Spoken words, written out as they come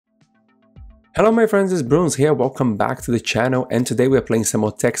Hello my friends, it's Bruns here, welcome back to the channel, and today we're playing some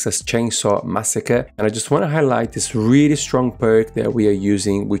more Texas Chainsaw Massacre, and I just want to highlight this really strong perk that we are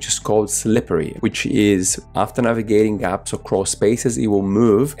using, which is called Slippery, which is after navigating gaps or crawl spaces, it will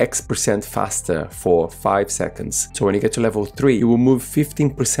move X% faster for 5 seconds. So when you get to level 3, it will move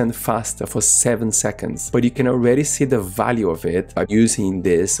 15% faster for 7 seconds, but you can already see the value of it by using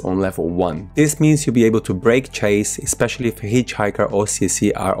this on level 1. This means you'll be able to break chase, especially if a Hitchhiker or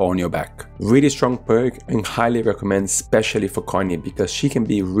Sissy are on your back. Really strong perk and highly recommend, especially for Connie, because she can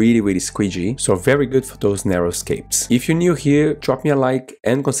be really squeegee, so very good for those narrow escapes. If you're new here, drop me a like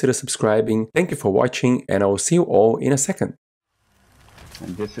and consider subscribing. Thank you for watching, and I will see you all in a second.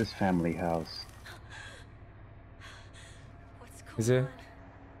 And this is family house. Is it?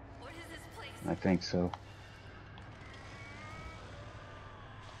 What is this place? I think so.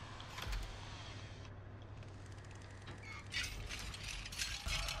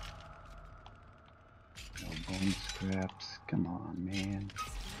 No bone scraps. Come on, man.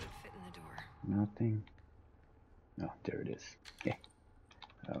 Fit in the door. Nothing. Oh, there it is. Yeah.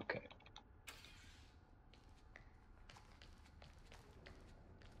 Okay.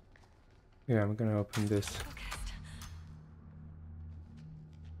 Yeah, I'm gonna open this. Focused.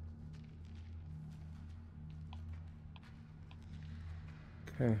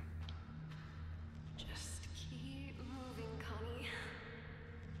 Okay. Just keep moving, Connie.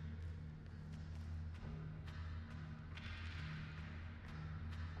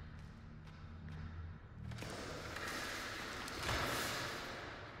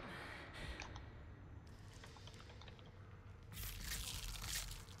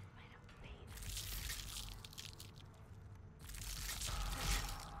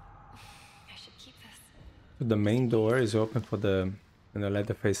 I should keep this. The main door is open for the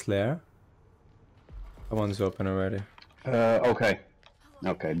Leatherface lair. That one's open already. Okay.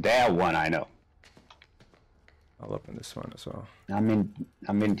 Okay, that one I know. I'll open this one as well. I'm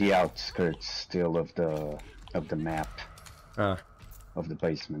in the outskirts still of the map Ah, of the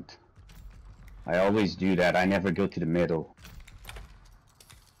basement. I always do that. I never go to the middle.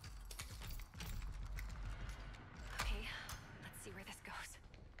 Okay, let's see where this goes.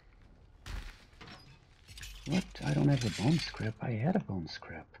 What? I don't have a bone scrap. I had a bone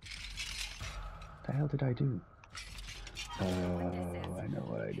scrap. What the hell did I do? Oh, I know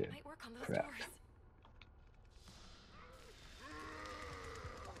what I did. Might work on those Crap. doors.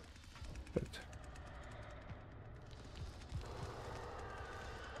 good.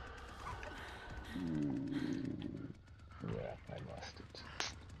 Crap, I lost it.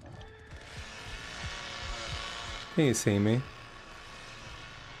 Can you see me?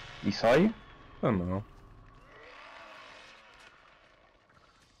 He saw you? I don't know.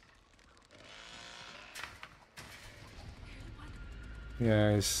 Yeah,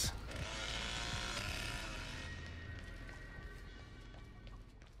 it's...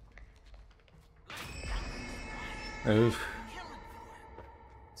 Oof.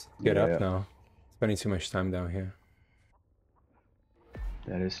 Get Yeah. up now. Spending too much time down here.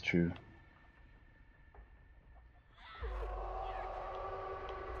 That is true.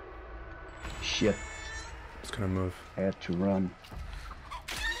 Shit, It's gonna move. I had to run.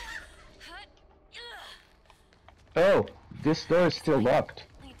 Oh, this door is still locked.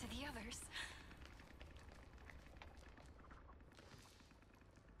 Lead to the others.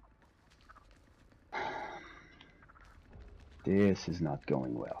 This is not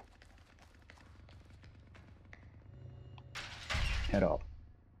going well. At all.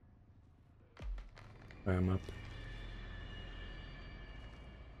 I'm up.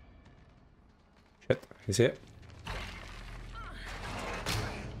 Shit, is it?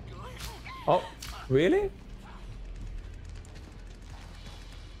 Oh, really?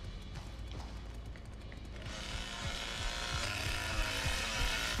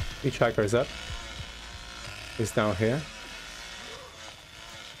 Hitchhiker is up. He's down here.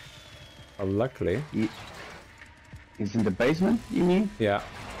 Oh, luckily. He's in the basement, you mean? Yeah.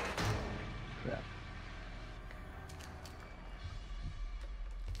 Crap.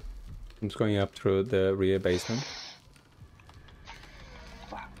 I'm just going up through the rear basement.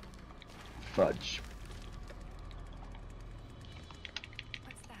 Fuck. Fudge.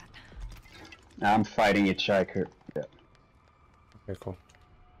 What's that? I'm fighting Hitchhiker. Yeah. Okay, cool.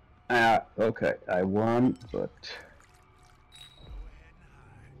 Okay, I won, but...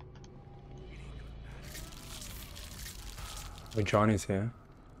 Oh, Johnny's here.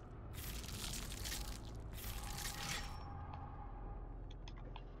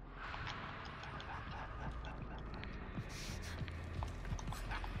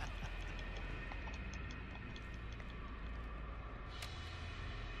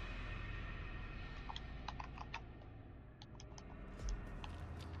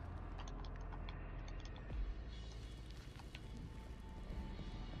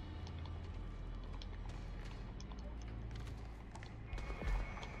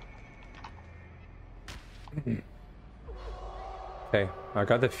 Okay, I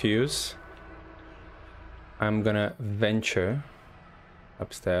got the fuse. I'm gonna venture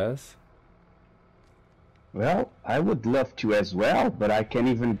upstairs. Well, I would love to as well, but I can't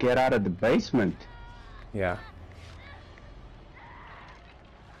even get out of the basement. Yeah.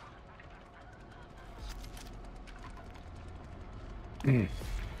 Just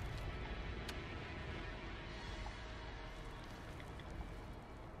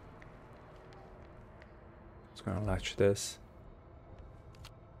gonna latch this.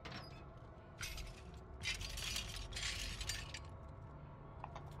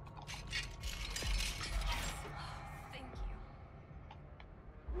 Thank you.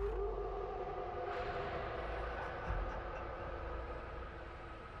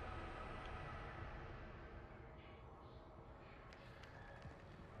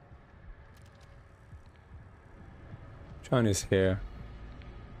 John is here.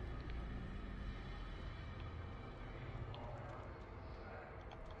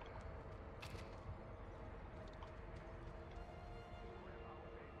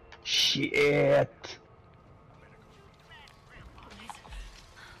 Shit!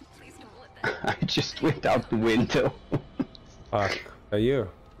 Please don't let that. I just went out the window. Fuck. Are you?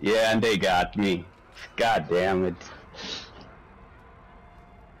 Yeah, and they got me. God damn it.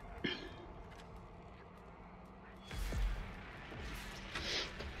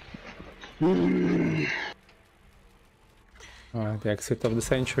 Alright, the exit of the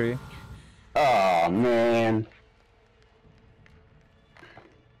century. Oh man.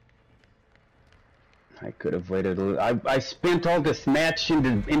 I could have waited a little. I spent all this match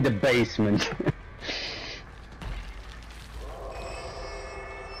in the basement.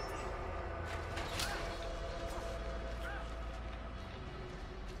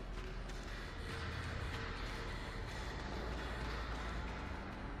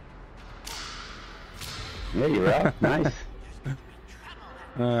 Yeah, you're up. Nice. Oh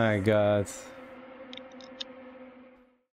my god.